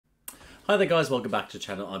Hi there guys, welcome back to the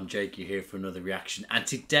channel. I'm Jake, you're here for another reaction, and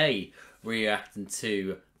today we're reacting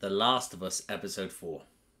to The Last of Us Episode 4.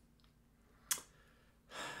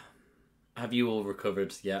 Have you all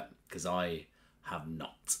recovered yet? Because I have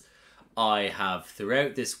not. I have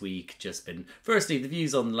throughout this week just been... Firstly, the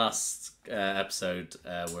views on the last episode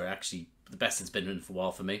were actually the best it's been for a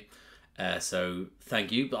while for me. So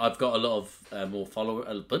thank you. But I've got a lot of a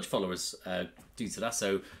bunch of followers due to that.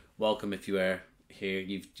 So welcome if you are here.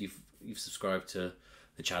 You've subscribed to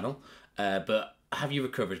the channel, but have you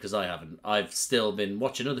recovered? Because I haven't. I've still been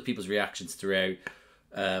watching other people's reactions throughout.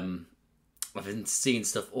 I've been seeing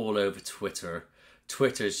stuff all over Twitter.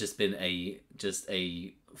 Twitter has just been a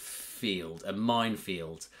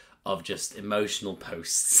minefield of just emotional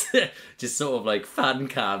posts, just sort of like fan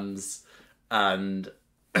cams and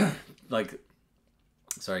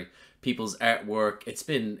people's artwork. It's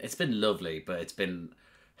been lovely, but it's been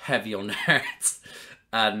heavy on heart.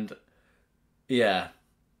 And yeah,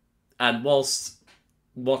 and whilst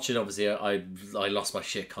watching, obviously, I lost my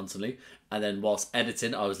shit constantly, and then whilst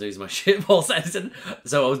editing, I was losing my shit whilst editing.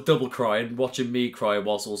 So I was double crying, watching me cry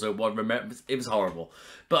whilst also it was horrible.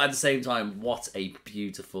 But at the same time, what a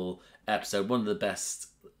beautiful episode! One of the best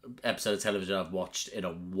episodes of television I've watched in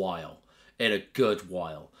a while, in a good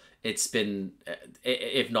while. It's been,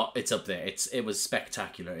 if not, it's up there. It was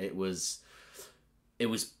spectacular. It was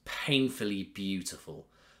painfully beautiful,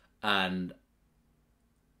 and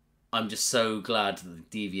I'm just so glad that they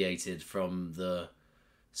deviated from the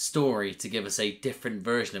story to give us a different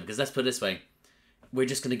version of it. Because let's put it this way, we're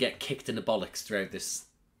just going to get kicked in the bollocks throughout this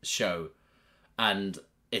show, and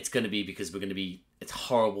it's going to be because it's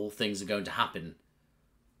horrible things are going to happen.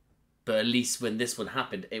 But at least when this one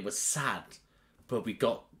happened, it was sad, but we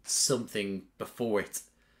got something before it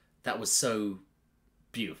that was so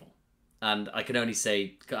beautiful. And I can only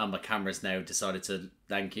say, my camera's now decided to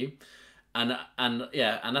thank you. And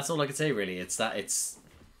yeah, and that's all I can say really.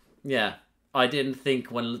 Yeah, I didn't think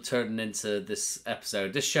when turning into this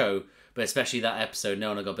show, but especially that episode,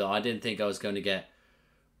 No One Got Built, I didn't think I was going to get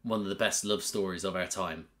one of the best love stories of our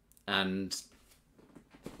time. And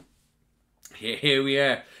here we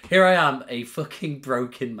are. Here I am, a fucking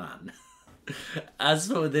broken man. As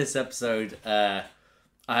for this episode,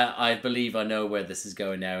 I believe I know where this is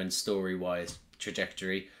going now in story-wise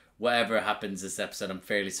trajectory. Whatever happens this episode, I'm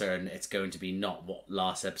fairly certain it's going to be not what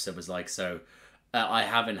last episode was like. So I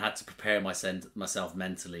haven't had to prepare myself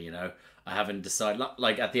mentally, you know. I haven't decided,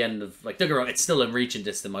 like at the end of, don't get me wrong, it's still in reaching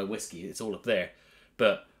distance, my whiskey, it's all up there.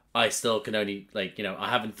 But I still can only, I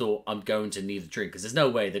haven't thought I'm going to need a drink. Because there's no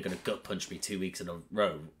way they're going to gut punch me 2 weeks in a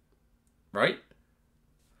row. Right?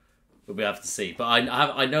 But we have to see. But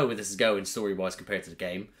I know where this is going story-wise compared to the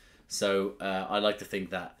game. So I like to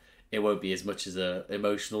think that it won't be as much as an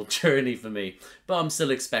emotional journey for me. But I'm still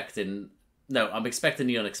expecting... No, I'm expecting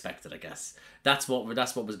the unexpected, I guess. That's what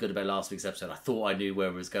was good about last week's episode. I thought I knew where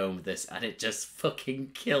I was going with this, and it just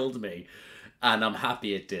fucking killed me. And I'm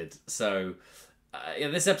happy it did. So... yeah,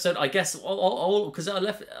 this episode, I guess, because I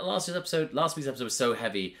left last week's episode was so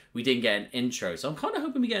heavy, we didn't get an intro. So I'm kind of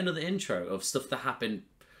hoping we get another intro of stuff that happened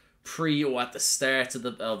pre or at the start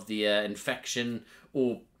of the infection,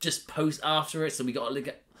 or just post after it. So we got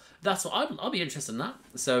that's what I'll be interested in that.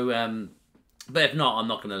 So, but if not, I'm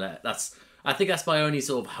not gonna let. I think that's my only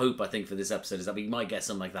sort of hope. I think for this episode is that we might get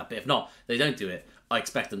something like that. But if not, they don't do it. I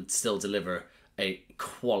expect them to still deliver a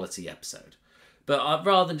quality episode. But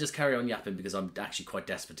rather than just carry on yapping, because I'm actually quite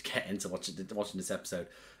desperate to get into watching this episode,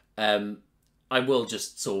 I will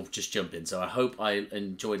just jump in. So I hope I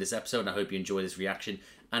enjoy this episode, and I hope you enjoy this reaction.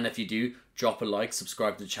 And if you do, drop a like,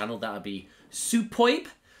 subscribe to the channel. That would be superb.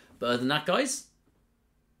 But other than that, guys,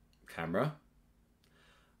 camera,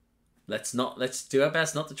 let's do our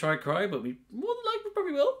best not to try and cry, but we more than likely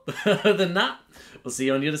probably will. Other than that, we'll see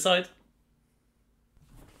you on the other side.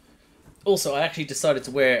 Also, I actually decided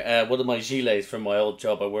to wear one of my gilets from my old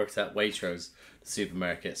job. I worked at Waitrose, the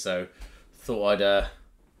supermarket, so thought I'd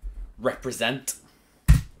represent.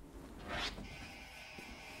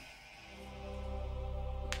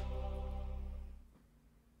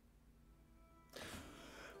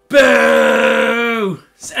 Boo!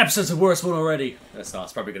 This episode's the worst one already. It's not.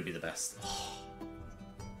 It's probably going to be the best.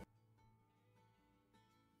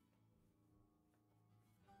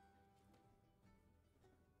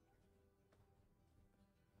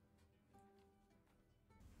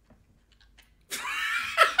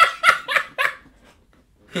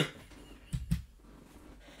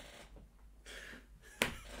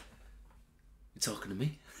 Talking to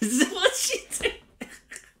me? What's she doing?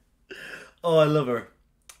 Oh, I love her.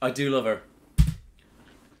 I do love her.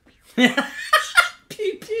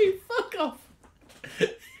 Pew pew, fuck off.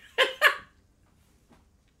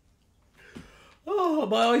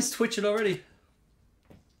 my eye's twitching already.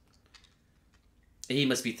 He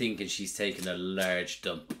must be thinking she's taking a large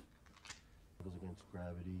dump. Goes against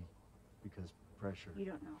gravity because pressure. You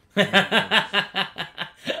don't know.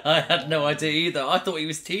 I had no idea either. I thought he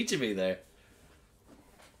was teaching me there.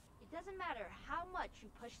 It doesn't matter how much you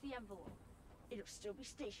push the envelope. It'll still be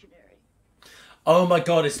stationary. Oh my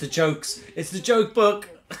god, it's the jokes. It's the joke book.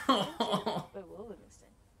 Wait, whoa, listen.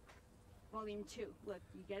 Volume 2. Look,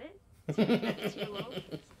 you get it? It's your lobe.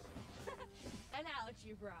 An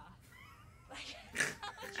algebra. I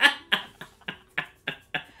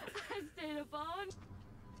stayed up on.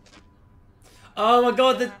 Oh my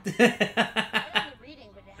god. I am reading,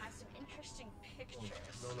 but it has some interesting pictures.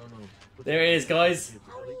 No. There it is, guys.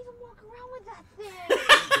 How do you even walk around with that thing?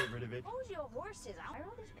 Get rid of it. Mojo horses. I don't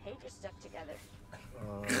know these pages stuck together.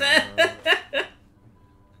 I'm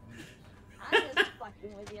just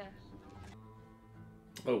fucking with you.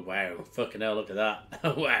 Oh wow. Fucking hell, look at that.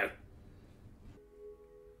 Oh wow.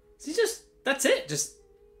 See, that's it. Just,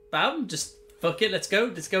 bam, just fuck it, let's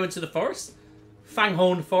go. Let's go into the forest.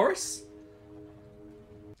 Fanghorn Forest.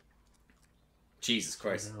 Jesus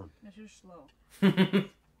Christ. This is slow.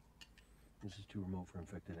 This is too remote for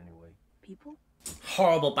infected anyway. People?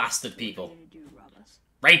 Horrible bastard people. What are you gonna do, rob us?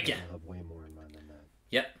 Rape ya. I'll have way more in mind than that.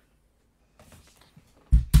 Yep.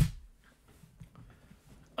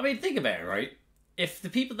 I mean, think about it, right? If the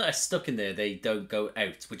people that are stuck in there, they don't go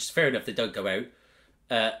out, which is fair enough, they don't go out,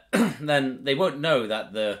 then they won't know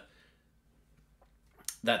that the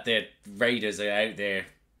raiders are out there,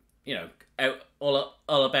 you know, out all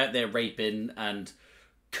about their raping and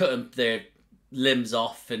cutting their limbs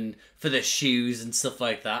off and for their shoes and stuff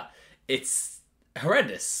like that. It's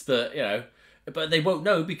horrendous, but you know, but they won't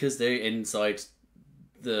know because they're inside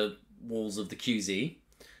the walls of the QZ,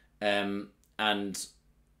 and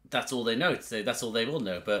that's all they know. That's all they will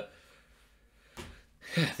know. But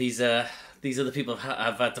these are the people who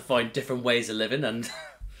have had to find different ways of living, and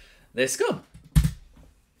they're scum. It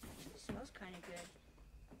smells kind of good.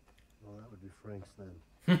 Well, that would be Frank's then.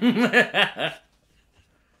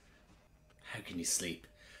 How can you sleep?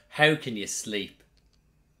 How can you sleep?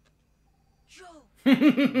 Joe! Why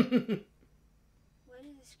did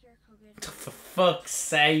the scarecrow get For fuck's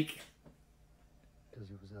sake. Because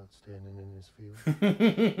he was outstanding in his field. Did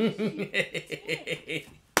you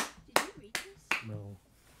read this? No.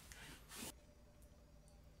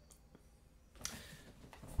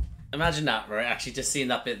 Imagine that, right? Actually, just seeing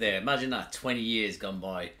that bit there. Imagine that 20 years gone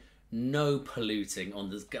by, no polluting on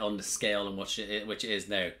the scale and which it is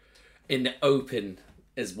now, in the open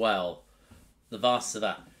as well. The vastness of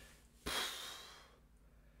that.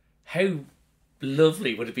 How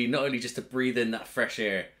lovely would it be not only just to breathe in that fresh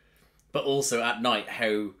air, but also at night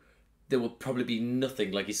how there would probably be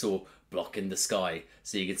nothing like you saw blocking the sky,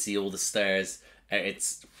 so you could see all the stars.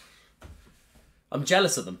 I'm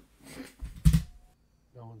jealous of them.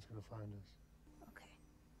 No one's going to find us. Okay.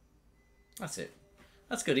 That's it.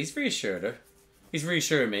 That's good. He's reassured her. He's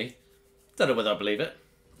reassuring me. Don't know whether I believe it.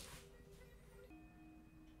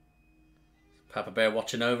 Papa Bear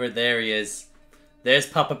watching over. There he is. There's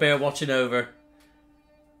Papa Bear watching over. It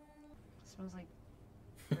smells like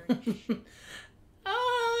birch.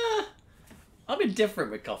 I'm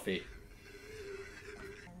indifferent with coffee.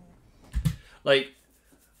 Like,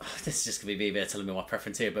 this is just going to be me there telling me my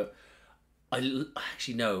preference here, but I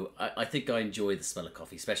actually know. I think I enjoy the smell of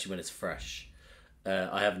coffee, especially when it's fresh.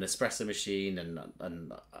 I have an espresso machine, and I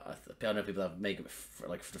know people that make it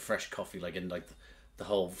like for the fresh coffee, like in like the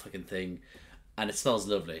whole fucking thing, and it smells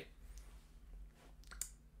lovely.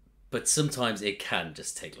 But sometimes it can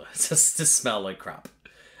just take just to smell like crap,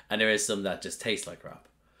 and there is some that just taste like crap.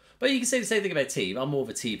 But you can say the same thing about tea. I'm more of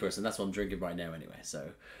a tea person. That's what I'm drinking right now, anyway.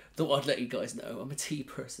 So thought I'd let you guys know I'm a tea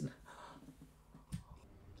person.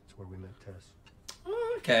 That's where we met Tess.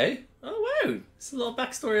 Oh, okay. Oh wow, it's a little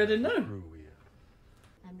backstory I didn't know. Crew we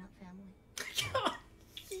I'm not family.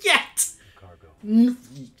 Yet. cargo. I I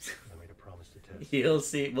made a promise to Tess. You'll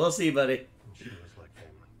see. We'll see, buddy. And she was like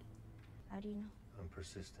family. How do you know? I'm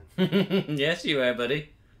persistent. Yes, you are, buddy.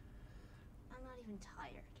 I'm not even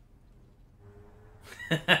tired.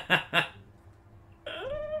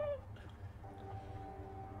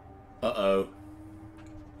 Uh-oh.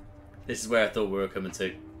 This is where I thought we were coming to.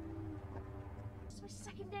 It's my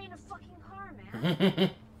second day in a fucking car, man.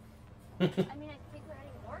 I mean, I think we're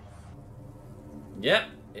heading north. Yep,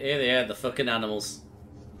 here they are, the fucking animals.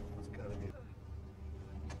 It's gotta be.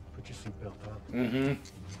 Put your seatbelt on. Mm-hmm. Are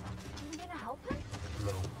we gonna help him?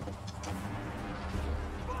 No.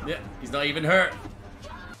 Yeah, he's not even hurt.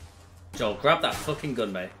 Joel, grab that fucking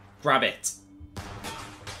gun, mate. Grab it.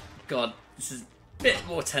 God, this is a bit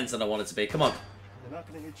more tense than I want it to be. Come on. They're not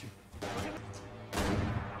gonna hit you.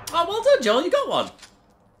 Oh, well done, Joel. You got one.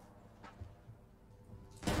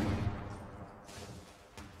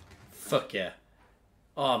 Fuck yeah.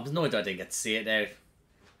 Oh, I'm annoyed I didn't get to see it now.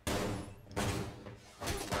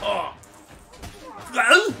 Oh.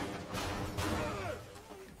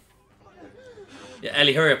 Yeah,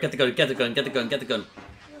 Ellie, hurry up. Get the gun, get the gun, get the gun, get the gun.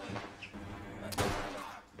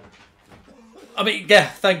 I mean, yeah,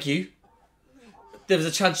 thank you. There was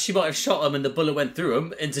a chance she might have shot him and the bullet went through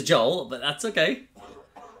him into Joel, but that's okay.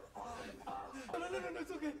 No,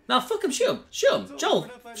 it's okay. Nah, fuck him, shoot him. Shoot him. Joel,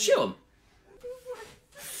 shoot him.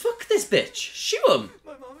 Fuck this bitch. Shoot him.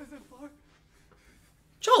 My mom isn't far.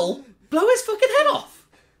 Joel, blow his fucking head off.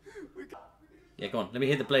 Yeah, go on. Let me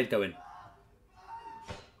hear the blade go in.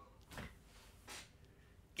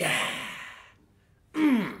 Yeah.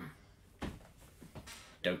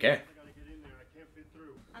 Don't care. I gotta get in there. I can't fit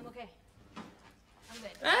through. I'm okay. I'm good.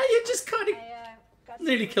 Ah, you just kind of Got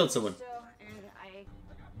nearly some killed someone. So, and I...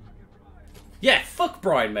 Yeah, fuck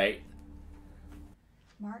Brian, mate.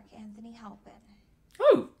 Mark Anthony Halpin.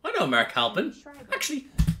 Oh, I know Mark Halpin. Actually,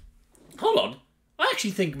 hold on. I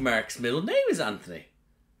actually think Mark's middle name is Anthony.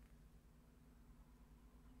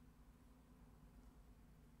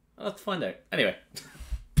 I'll have to find out. Anyway.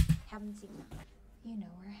 Haven't seen him. You know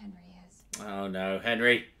where Henry is. Oh no,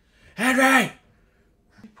 Henry. Henry!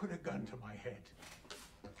 He put a gun to my head.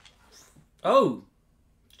 Oh.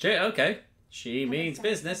 Shit, okay. She means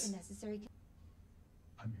business.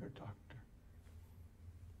 I'm your doctor.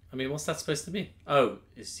 I mean, what's that supposed to mean? Oh,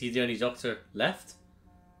 is he the only doctor left?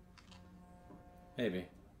 Maybe.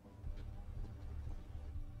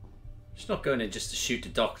 She's not going in just to shoot the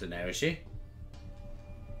doctor now, is she?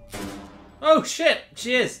 Oh shit,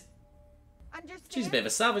 she is. Understand? She's a bit of a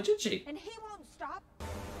savage, isn't she? And he won't stop.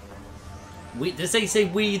 Does they say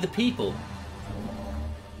we the people?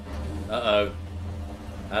 Uh-oh.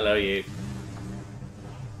 Hello, you.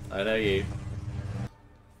 I know you.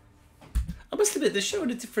 I must admit, they're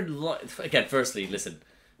showing a different light. Again, firstly, listen.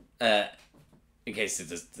 In case it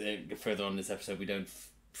does, further on in this episode we don't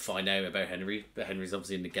find out about Henry, but Henry's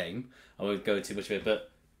obviously in the game. I won't go too much of it,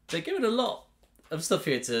 but they're giving a lot of stuff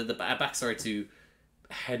here to the backstory to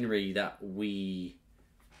Henry that we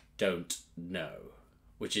don't know,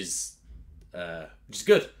 which is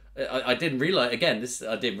good. I didn't realize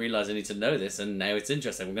I didn't realize I need to know this, and now it's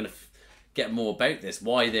interesting. We're gonna get more about this.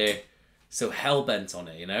 Why they're so hell bent on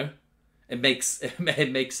it, you know? It makes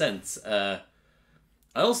sense. I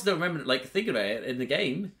also don't remember thinking about it in the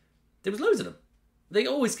game. There was loads of them. They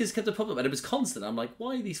always just kept a problem, and it was constant. I'm like,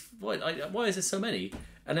 why these? Why is there so many?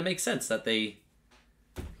 And it makes sense that they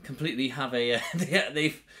completely have a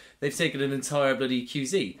they've taken an entire bloody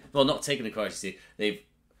QZ. Well, not taken a QZ.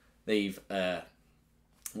 They've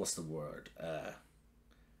what's the word?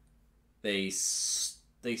 They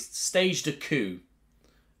staged a coup,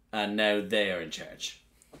 and now they are in charge.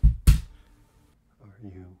 Are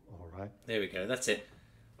you all right? There we go. That's it.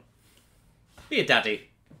 Be a daddy.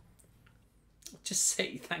 Just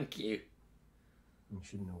say thank you. You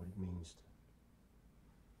should know what it means.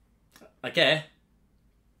 I care,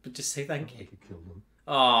 but just say thank you. You killed him.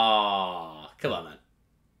 Aww, come on, man.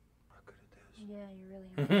 Not good at this. Yeah, you really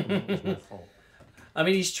are. It was my fault. I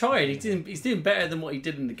mean, he's trying. He's doing better than what he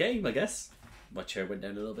did in the game, I guess. My chair went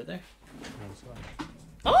down a little bit there. Outside.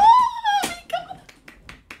 Oh my god!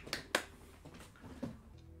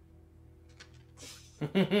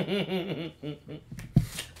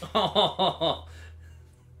 Oh,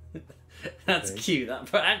 that's Okay. cute.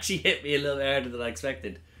 That actually hit me a little bit harder than I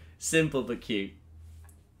expected. Simple but cute.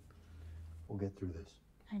 We'll get through this.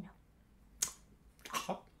 I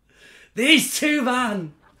know. These two,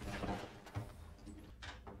 man.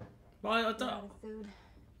 Why? I don't. Out of food.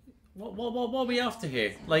 What are we after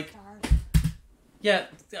here? Like, Starved. yeah,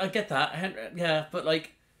 I get that. Yeah, but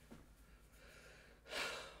like,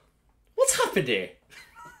 what's happened here?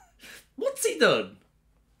 What's he done?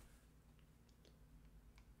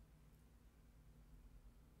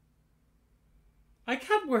 I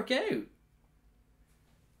can't work out.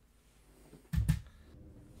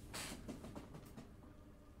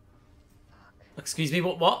 Excuse me,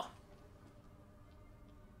 what? What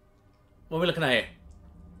are we looking at here?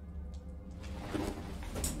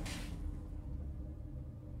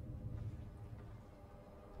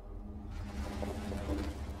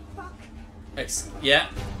 Yeah.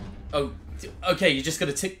 Oh, okay. You're just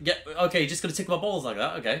gonna tick. Yeah. Okay. You're just gonna tick my balls like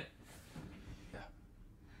that. Okay. Yeah.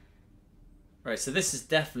 Right. So this is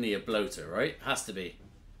definitely a bloater, right? Has to be.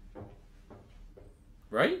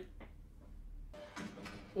 Right?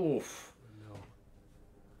 Oof. No.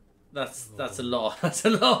 That's a lot. That's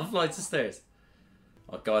a lot of flights of stairs.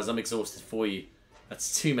 Oh, guys, I'm exhausted for you.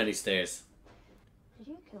 That's too many stairs. Did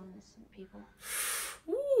you kill innocent people?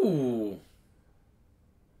 Ooh.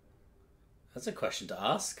 That's a question to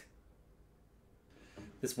ask.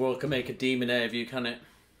 This world can make a demon out of you, can it?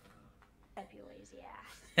 That'd be lazy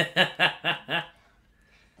ass.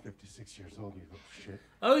 56 years old, you little shit.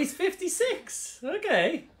 Oh, he's 56.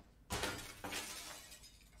 Okay.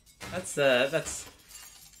 That's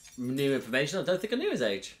new information. I don't think I knew his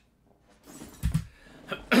age.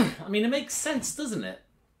 I mean, it makes sense, doesn't it?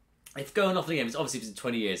 If going off the game, it's obviously been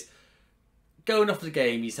 20 years. Going off the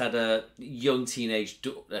game, he's had a young teenage...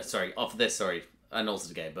 off this, and also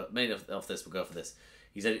the game, but mainly off this, we'll go for this.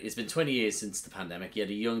 It's been 20 years since the pandemic. He had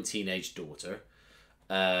a young teenage daughter.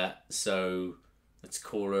 So, let's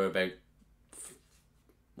call her about,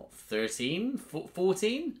 13?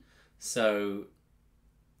 14? So,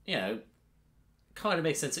 you know, kind of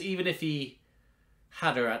makes sense. So even if he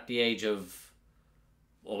had her at the age of,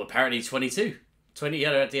 well, apparently 22. He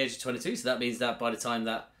had her at the age of 22, so that means that by the time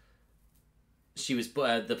that she was,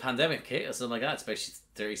 the pandemic hit or something like that, it's basically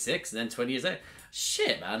 36, and then 20 years out.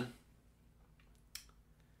 Shit, man.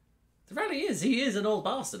 The reality is, he is an old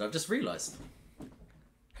bastard, I've just realised.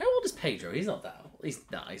 How old is Pedro? He's not that old. He's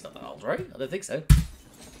not that old, right? I don't think so.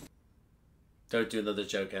 Don't do another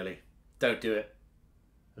joke, Ellie. Don't do it.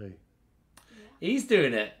 Hey. He's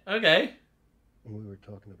doing it. Okay. We were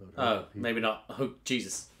talking about... Oh, maybe not. Oh,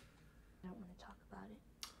 Jesus. I don't want to talk about it.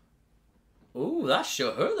 Ooh, that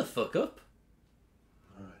shut her the fuck up.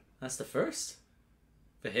 Alright. That's the first.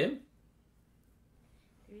 For him.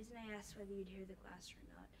 The reason I asked whether you'd hear the glass or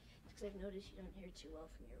not is because I've noticed you don't hear too well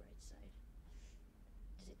from your right side.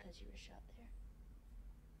 Is it because you were shot there?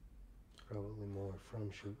 Probably more from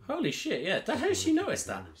shooting. Holy shit, yeah. How did she notice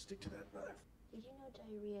that? Stick to that knife. Did you know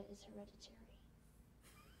diarrhea is hereditary?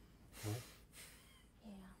 What?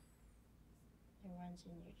 Yeah. It runs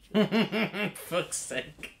in your genes. Fuck's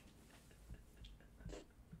sake.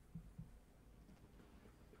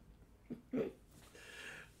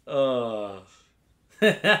 Oh.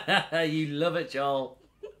 You love it, Joel.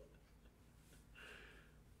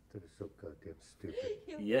 That is so goddamn stupid.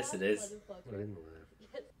 Yes, it is. I didn't laugh.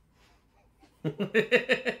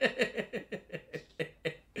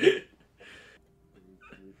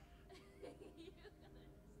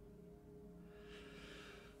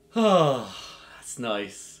 Oh, that's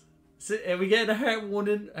nice. So, are we getting a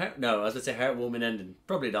heartwarming? No, I was going to say heartwarming ending.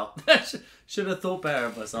 Probably not. Should have thought better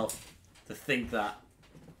of myself to think that.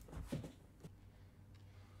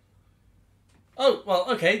 Oh,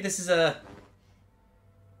 well, okay. This is a...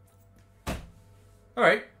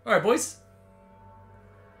 Alright, boys.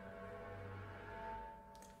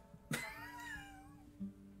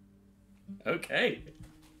 Okay.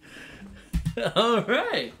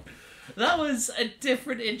 Alright. That was a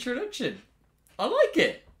different introduction. I like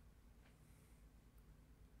it.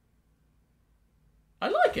 I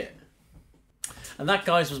like it. And that,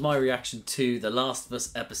 guys, was my reaction to The Last of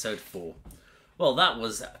Us Episode 4. Well, that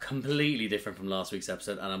was completely different from last week's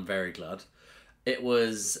episode, and I'm very glad. It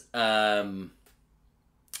was, again,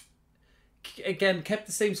 kept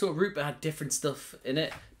the same sort of route, but had different stuff in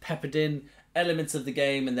it. Peppered in elements of the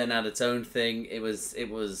game, and then had its own thing. It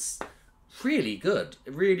was really good.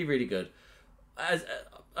 Really, really good.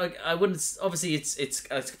 I wouldn't... Obviously, it's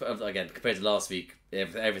again, compared to last week,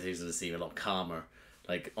 everything's going to seem a lot calmer,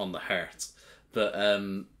 like, on the heart. But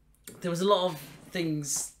there was a lot of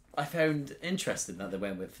things I found interesting that they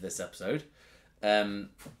went with for this episode.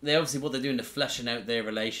 They obviously, what they're doing, they're fleshing out their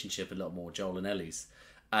relationship a lot more, Joel and Ellie's.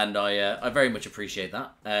 And I very much appreciate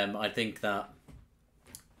that. I think that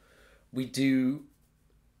we do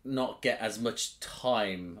not get as much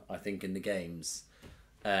time, I think, in the games.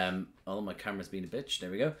 Oh, my camera's being a bitch.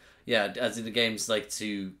 There we go. Yeah, as in the games, like,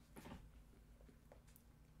 to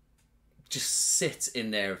just sit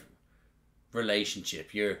in their relationship.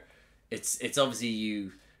 It's obviously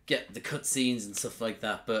you get the cutscenes and stuff like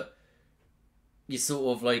that, but you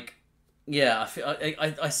sort of like, yeah,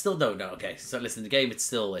 I still don't know. Okay, so listen, the game,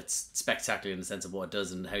 it's spectacular in the sense of what it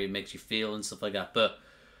does and how it makes you feel and stuff like that, but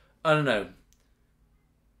I don't know.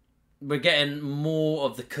 We're getting more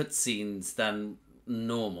of the cutscenes than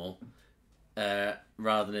normal,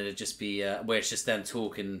 rather than it just be where it's just them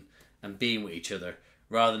talking and being with each other,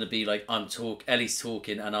 rather than it be like Ellie's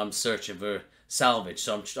talking and I'm searching for salvage.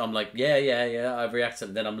 So I'm like, yeah, I've reacted,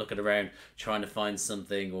 and then I'm looking around trying to find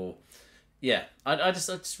something, or yeah, I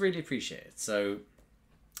just really appreciate it. So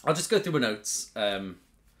I'll just go through my notes.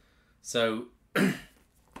 So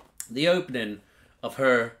the opening of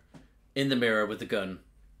her in the mirror with the gun.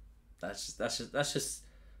 That's just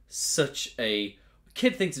such a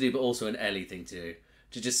kid thing to do, but also an Ellie thing to do.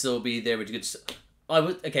 To just sort of be there with you. I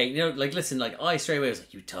would, okay, you know, like, listen, like, I straight away was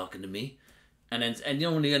like, you talking to me? And then, and you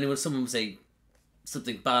know, when someone would say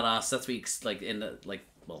something badass, that's what you, like, in the, like,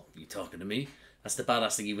 well, you talking to me? That's the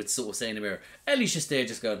badass thing you would sort of say in the mirror. Ellie's just there,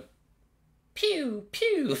 just going, pew,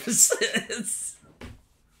 pew.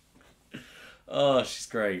 Oh, she's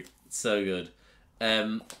great. So good.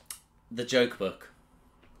 The joke book.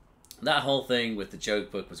 That whole thing with the joke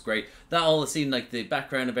book was great. That all scene, like the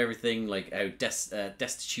background of everything, like how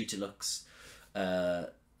destitute it looks. Him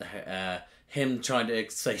trying to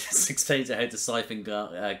explain to her how to siphon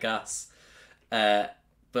gas. But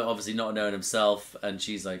obviously not knowing himself. And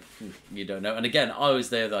she's like, you don't know. And again, I was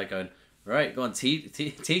there like going, right, go on,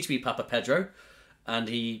 teach me, Papa Pedro. And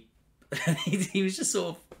he was just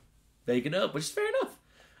sort of making it up, which is fair enough.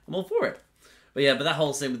 I'm all for it. But yeah, but that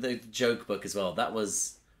whole thing with the joke book as well, that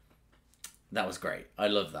was great. I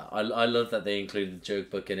love that. I love that they included the joke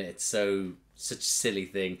book in it. It's such a silly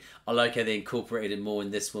thing. I like how they incorporated it more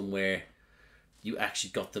in this one where you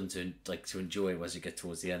actually got them to enjoy it as you get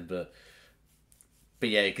towards the end. But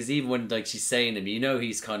yeah, because even when like she's saying him, you know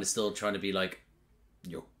he's kind of still trying to be like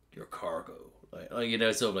your cargo, like you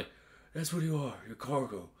know, sort of like that's what you are, your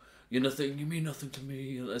cargo. You're nothing. You mean nothing to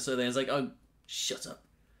me. So then it's like, oh, shut up,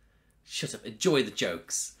 enjoy the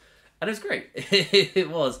jokes. And it was great. It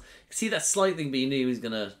was. See that slight thing, but you knew he was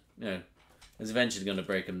gonna, you know, was eventually gonna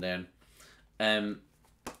break him down.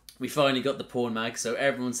 We finally got the porn mag, so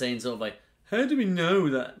everyone's saying sort of like, how do we know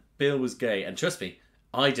that Bill was gay? And trust me,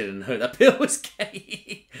 I didn't know that Bill was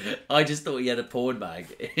gay. I just thought he had a porn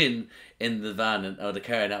mag in the van or the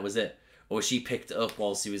car, and that was it. Or she picked it up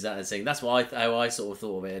whilst he was at it, saying that's how I sort of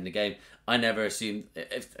thought of it in the game. I never assumed.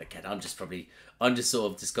 Again, I'm just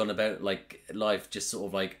sort of just gone about like life, just sort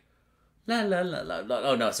of like. La la la la la.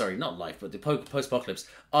 Oh no, sorry, not life, but the post-apocalypse.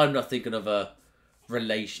 I'm not thinking of a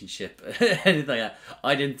relationship, anything like that.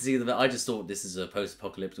 I didn't see them. I just thought this is a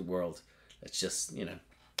post-apocalyptic world. It's just, you know,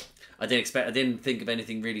 I didn't think of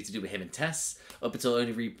anything really to do with him and Tess up until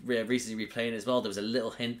only recently replaying it as well. There was a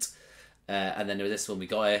little hint, and then there was this one we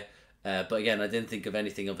got it. But again, I didn't think of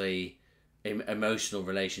anything of a emotional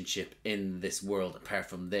relationship in this world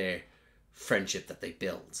apart from their friendship that they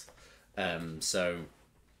built.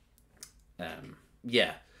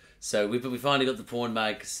 Yeah, so we finally got the porn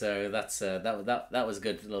mag, so that's that was a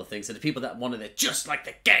good little thing. So the people that wanted it just like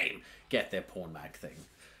the game get their porn mag thing.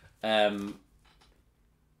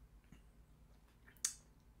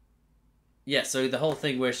 Yeah, so the whole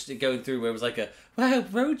thing where she's going through where it was like a wow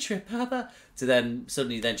road trip, Papa, to then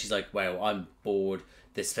suddenly she's like, wow, I'm bored.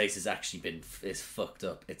 This place has actually is fucked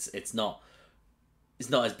up. It's not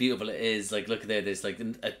as beautiful as it is. Like look at there, there's like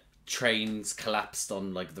a trains collapsed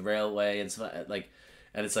on like the railway and stuff like,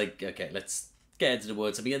 and it's like, okay, let's get into the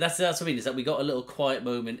woods. I mean, that's what I mean, is that we got a little quiet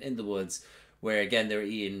moment in the woods where again they were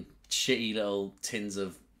eating shitty little tins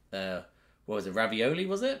of what was it, ravioli,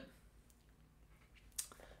 was it?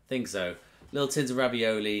 I think so. Little tins of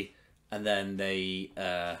ravioli, and then they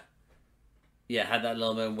had that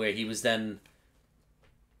little moment where he was then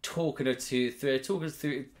talking her through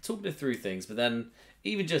things, but then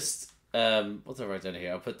even just what did I write down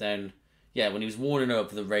here? I'll put down, yeah, when he was warning her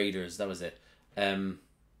of the raiders, that was it. The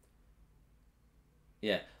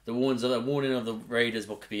warning of the raiders,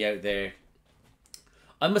 what could be out there.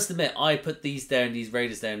 I must admit, I put these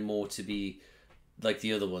raiders down more to be like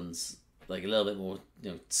the other ones, like a little bit more,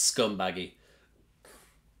 you know, scumbaggy.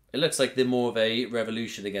 It looks like they're more of a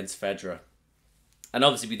revolution against Fedra, and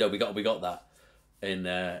obviously we know we got that in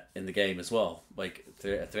the game as well. Like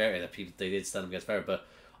throughout that people they did stand up against Fedra, but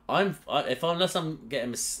unless I'm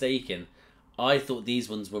getting mistaken, I thought these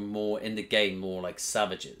ones were more in the game, more like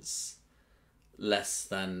savages, less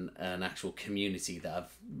than an actual community that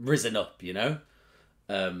have risen up, you know.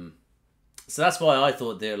 So that's why I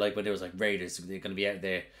thought they're like when there was like raiders, they're going to be out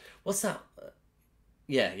there. What's that?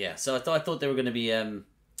 Yeah. So I thought they were going to be a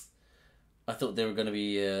little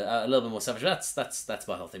bit more savage. That's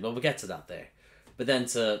my whole thing. But we'll get to that there. But then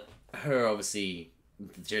to her, obviously,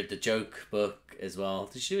 the joke book as well.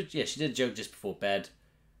 She did a joke just before bed,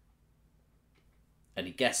 and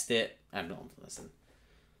he guessed it. I'm not listen.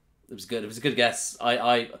 It was good. It was a good guess.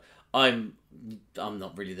 I'm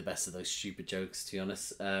not really the best at those stupid jokes, to be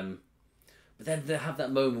honest. But then they have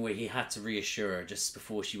that moment where he had to reassure her just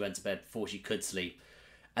before she went to bed, before she could sleep.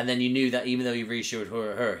 And then you knew that even though he reassured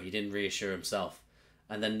her, he didn't reassure himself.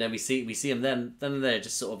 And then we see him then and there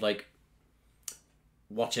just sort of like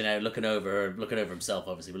watching out, looking over himself,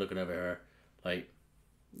 obviously, but looking over her, like,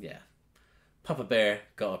 yeah. Papa Bear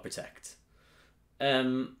gotta protect.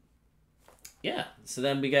 Yeah, so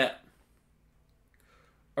then we get,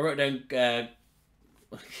 I wrote down,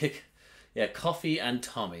 Coffee and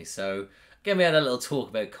Tommy. So again, we had a little talk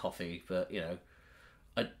about coffee, but, you know,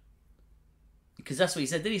 because that's what he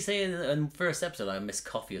said. Did he say in the first episode, I miss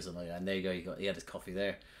coffee or something like that? And there you go, he had his coffee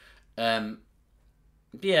there. But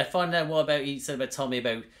yeah, find out what about, he said about Tommy,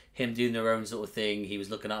 about him doing their own sort of thing. He was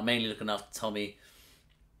mainly looking after Tommy.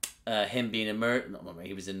 Him being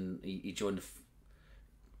he joined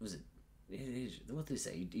what did he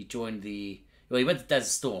say? He joined he went to Desert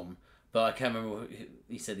Storm, but I can't remember.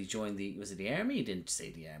 He said he joined was it the army? He didn't say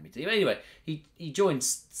the army. Anyway, he joined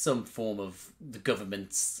some form of the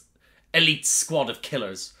government's elite squad of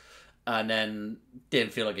killers, and then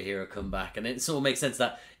didn't feel like a hero come back. And it sort of makes sense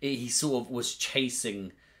that he sort of was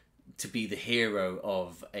chasing to be the hero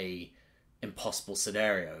of a impossible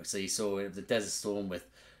scenario. So you saw the Desert Storm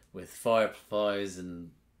with fireflies,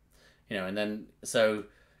 and you know, and then so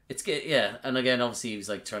it's good, yeah. And again, obviously, he was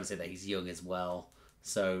like trying to say that he's young as well.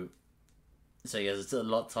 So he has a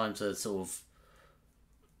lot of time to sort of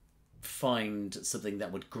find something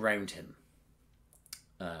that would ground him.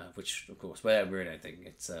 Which, of course, without ruining anything,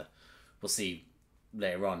 it's we'll see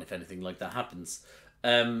later on if anything like that happens.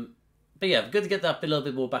 But yeah, good to get that a little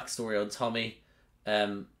bit more backstory on Tommy.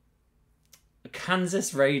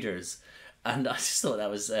 Kansas Raiders, and I just thought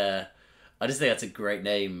that was I just think that's a great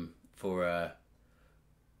name for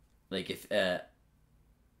like if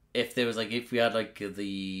there was like, if we had like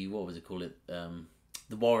the, what was it called,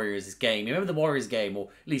 the Warriors game. You remember the Warriors game, or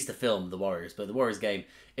at least the film The Warriors, but the Warriors game,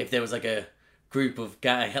 if there was like a group of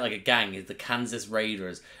like a gang, the Kansas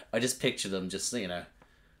Raiders, I just picture them just, you know,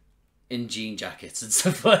 in jean jackets and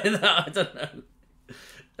stuff like that. I don't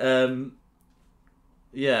know.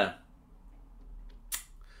 Yeah.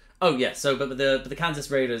 Oh yeah. So, but the Kansas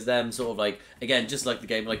Raiders, them sort of like, again, just like the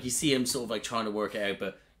game, like you see him sort of like trying to work it out,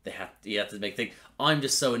 but you have to make things. I'm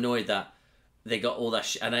just so annoyed that they got all that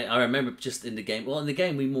shit, and I remember just in the game. Well, in the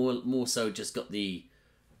game we more so just got the.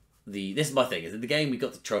 This is my thing. Is in the game we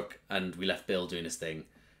got the truck and we left Bill doing his thing,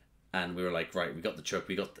 and we were like, right, we got the truck,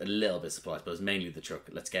 we got a little bit of supplies, but it was mainly the truck.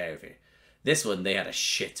 Let's get out of here. This one, they had a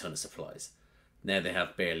shit ton of supplies. Now they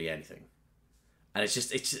have barely anything, and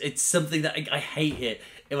it's something that I hate it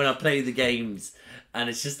when I play the games, and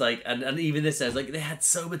it's just like, and even this says like they had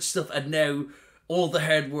so much stuff, and now all the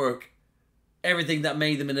hard work, everything that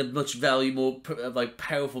made them in a much more like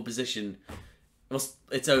powerful position,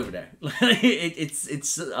 it's over now.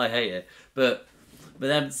 it's I hate it, but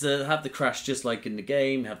them to have the crash just like in the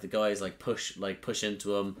game, have the guys like push into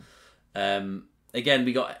them. Again,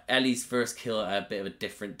 we got Ellie's first kill at a bit of a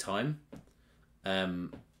different time.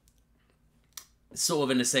 Sort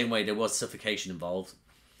of in the same way, there was suffocation involved,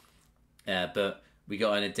 but we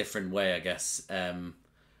got in a different way, I guess.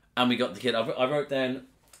 And we got the kid. I wrote down,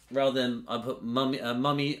 rather than I put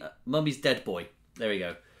mummy's dead boy. There we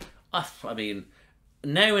go. I mean,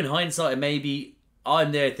 now in hindsight, maybe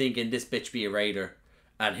I'm there thinking this bitch be a raider,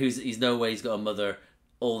 and he's no way he's got a mother,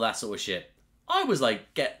 all that sort of shit. I was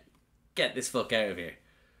like, get this fuck out of here.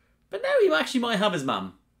 But now he actually might have his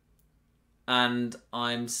mum, and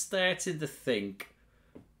I'm starting to think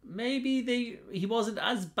maybe he wasn't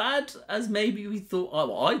as bad as maybe we thought. Oh,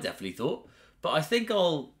 well, I definitely thought, but I think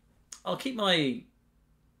I'll keep my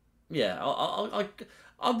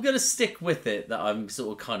I'm gonna stick with it that I'm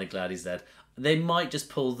sort of kind of glad he's dead. They might just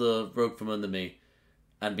pull the rug from under me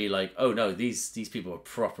and be like, oh no, these people are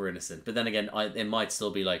proper innocent. But then again, it might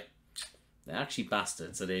still be like, they're actually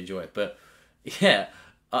bastards, so they enjoy it. But yeah,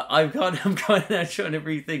 I'm kind of now trying to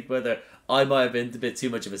rethink whether I might have been a bit too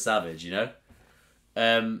much of a savage, you know.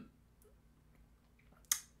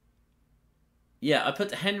 Yeah, I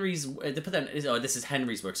put Henry's. This is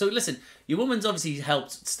Henry's work. So listen, your woman's obviously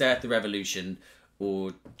helped start the revolution,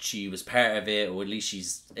 or she was part of it, or at least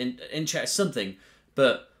she's in charge something.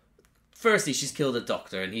 But firstly, she's killed a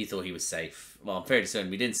doctor, and he thought he was safe. Well, I'm fairly certain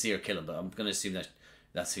we didn't see her kill him, but I'm going to assume that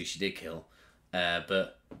that's who she did kill.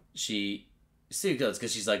 But she still kills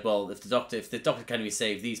because she's like, well, if the doctor can't even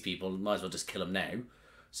save these people, might as well just kill him now.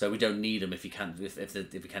 So we don't need him if he can't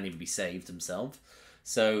even be saved himself.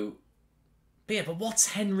 So. But yeah, but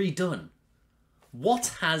what's Henry done?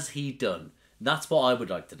 What has he done? That's what I would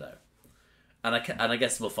like to know. And I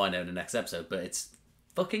guess we'll find out in the next episode. But it's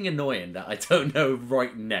fucking annoying that I don't know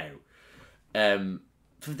right now.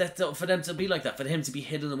 For them to be like that, for him to be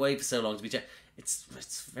hidden away for so long, to be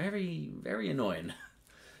it's very, very annoying.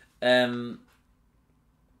 I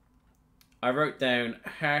wrote down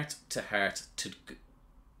heart to.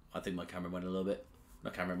 I think my camera went a little bit.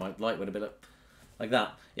 My light went a bit up. Like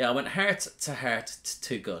that. Yeah, I went heart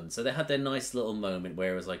to gun. So they had their nice little moment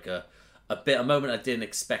where it was like a moment I didn't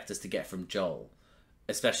expect us to get from Joel.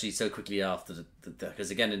 Especially so quickly after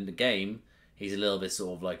because again in the game, he's a little bit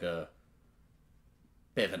sort of like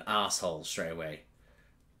bit of an asshole straight away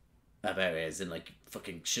about it, as in like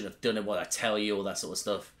fucking should have done it what I tell you, all that sort of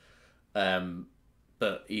stuff.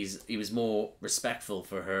 But he was more respectful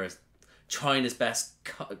for her, trying his best,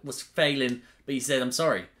 was failing, but he said I'm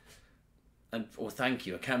sorry, or thank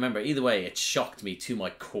you. I can't remember. Either way, it shocked me to my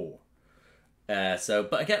core.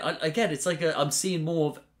 But again, it's like I'm seeing more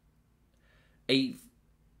of a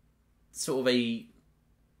sort of a.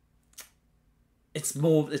 It's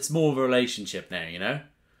more of a relationship now, you know,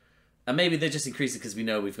 and maybe they're just increasing because we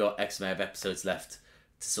know we've got X amount of episodes left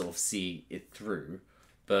to sort of see it through.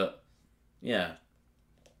 But yeah,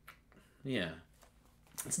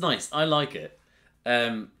 it's nice. I like it.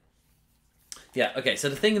 Yeah. Okay. So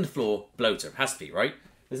the thing in the floor, bloater, has to be right.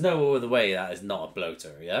 There's no other way that is not a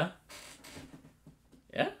bloater. Yeah.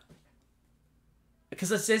 Yeah. Because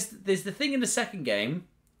there's the thing in the second game,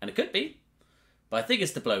 and it could be, but I think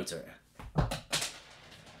it's the bloater.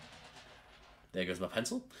 There goes my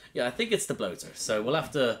pencil. Yeah, I think it's the bloater. So we'll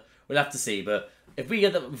have to see. But if we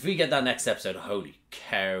get that next episode, holy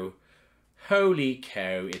cow,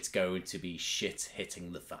 it's going to be shit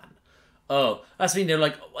hitting the fan. Oh, that's when they're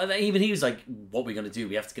like, even he was like, what are we gonna do?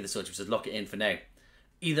 We have to get the switch. We said lock it in for now.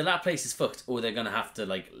 Either that place is fucked, or they're gonna have to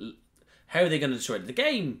like, how are they gonna destroy it? The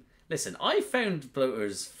game. Listen, I found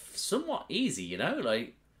bloaters somewhat easy. You know,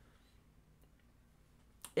 like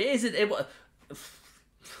it isn't.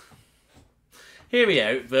 Hear me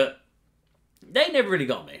out, but they never really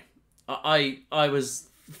got me. I was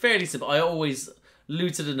fairly simple. I always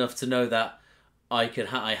looted enough to know that I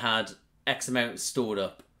had X amount stored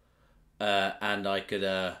up, and I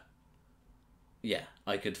could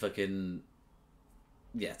fucking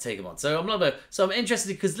take them on. So I'm interested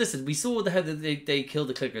because listen, we saw how they killed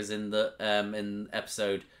the clickers in the in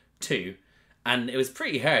episode 2, and it was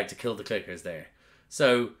pretty hard to kill the clickers there.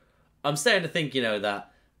 So I'm starting to think, you know, that.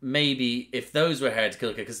 Maybe if those were hard to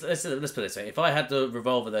kill, because let's put it this way: if I had the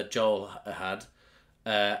revolver that Joel had,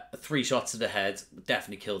 3 shots to the head would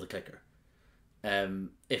definitely kill the clicker.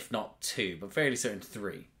 If not 2, but fairly certain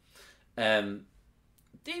 3.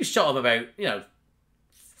 He shot him about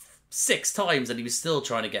 6 times, and he was still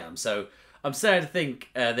trying to get him. So I'm starting to think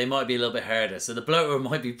they might be a little bit harder. So the bloater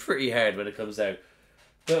might be pretty hard when it comes out,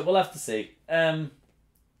 but we'll have to see. The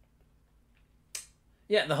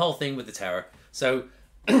whole thing with the tower. So.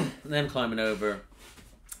 Them climbing in.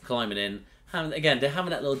 They're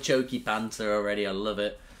having that little jokey banter already. I love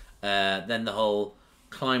it. Then the whole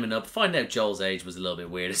climbing up. Finding out Joel's age was a little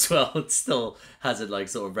bit weird as well. It still hasn't like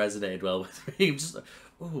sort of resonated well with me. I'm just like,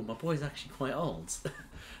 oh, my boy's actually quite old.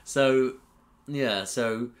 So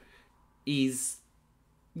he's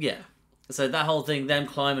So that whole thing, them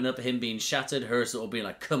climbing up, him being shattered, her sort of being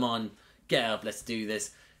like, come on, get up, let's do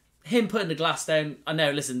this. Him putting the glass down. I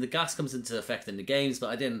know, listen, the glass comes into effect in the games, but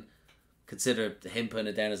I didn't consider him putting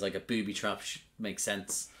it down as like a booby trap. Makes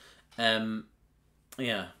sense. And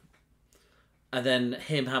then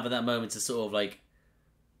him having that moment to sort of like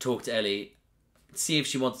talk to Ellie, see if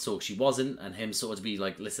she wanted to talk. She wasn't, and him sort of to be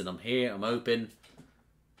like, listen, I'm here, I'm open.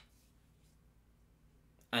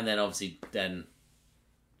 And then obviously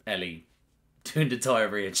Ellie doing the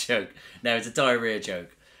diarrhea joke. Now it's a diarrhea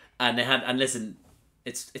joke. And listen,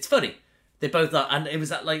 it's funny. They both are, and it was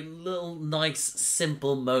that like little nice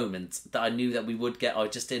simple moment that I knew that we would get. I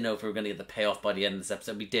just didn't know if we were going to get the payoff by the end of this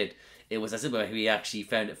episode. We did. It was as if he actually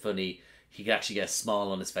found it funny. He could actually get a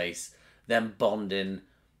smile on his face. Them bonding,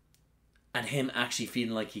 and him actually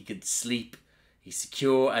feeling like he could sleep. He's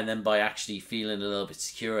secure, and then by actually feeling a little bit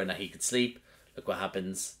secure and that he could sleep, look what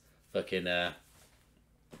happens. Fucking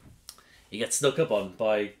he gets snuck up on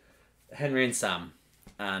by Henry and Sam,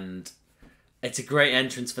 and it's a great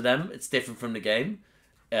entrance for them. It's different from the game,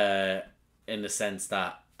 in the sense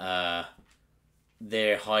that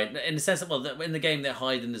they're hiding. In the sense that, well, in the game they're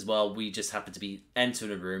hiding as well. We just happen to be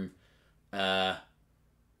entering a room. Henry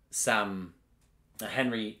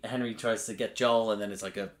tries to get Joel, and then it's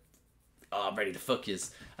like I'm ready to fuck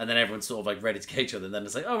yous, and then everyone's sort of like ready to get each other, and then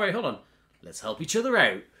it's like, oh right, hold on, let's help each other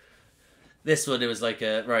out. This one, it was like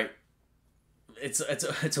right. It's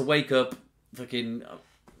a wake up, fucking.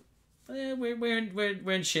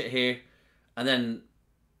 We're in shit here, and then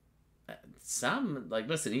Sam, like,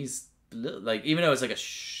 listen, he's like, even though it's like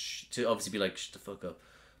to obviously be like, shut the fuck up,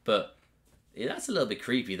 but that's a little bit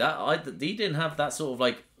creepy. He didn't have that sort of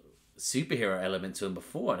like superhero element to him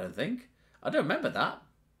before. I don't think. I don't remember that.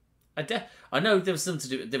 I know there was something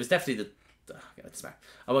to do. There was definitely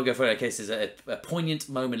I won't go for it in case there's a poignant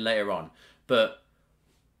moment later on, but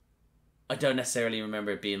I don't necessarily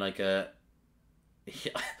remember it being like a.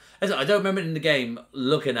 I don't remember in the game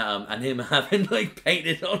looking at him and him having like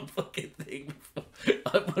painted on fucking thing before.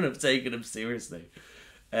 I wouldn't have taken him seriously.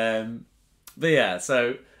 But yeah,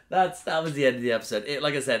 so that was the end of the episode.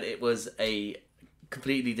 Like I said, it was a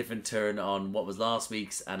completely different turn on what was last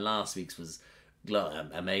week's, and last week's was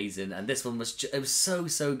amazing, and this one was it was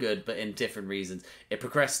so good, but in different reasons. It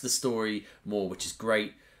progressed the story more, which is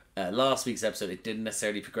great. Last week's episode, it didn't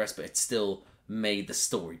necessarily progress, but it still made the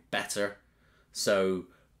story better. So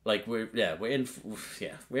like we're in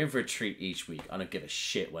for a treat each week. I don't give a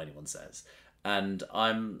shit what anyone says, and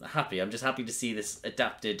I'm happy. I'm just happy to see this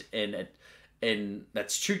adapted in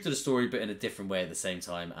that's true to the story, but in a different way at the same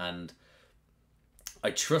time. And I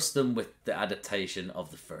trust them with the adaptation of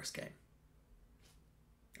the first game.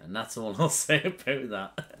 And that's all I'll say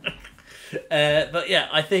about that. But yeah,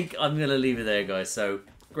 I think I'm going to leave it there, guys. So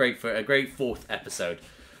great for a great fourth episode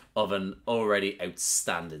of an already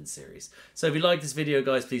outstanding series. So if you like this video,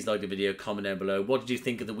 guys, please like the video, comment down below. What did you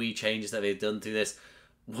think of the wee changes that they've done to this?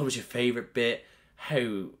 What was your favourite bit?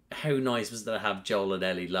 How nice was it to have Joel and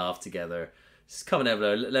Ellie laugh together? Just comment down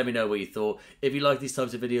below, let me know what you thought. If you like these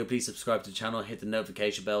types of video, please subscribe to the channel, hit the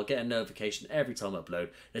notification bell, get a notification every time I upload.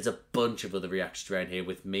 There's a bunch of other reactions around here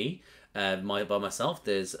with me, by myself.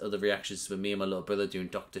 There's other reactions with me and my little brother doing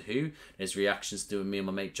Doctor Who. There's reactions to me and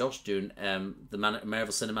my mate Josh doing the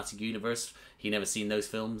Marvel Cinematic Universe. He never seen those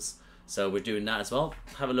films, so we're doing that as well.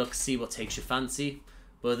 Have a look, see what takes your fancy.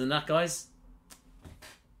 But other than that, guys,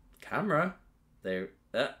 camera, there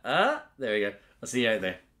we go. I'll see you out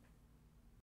there.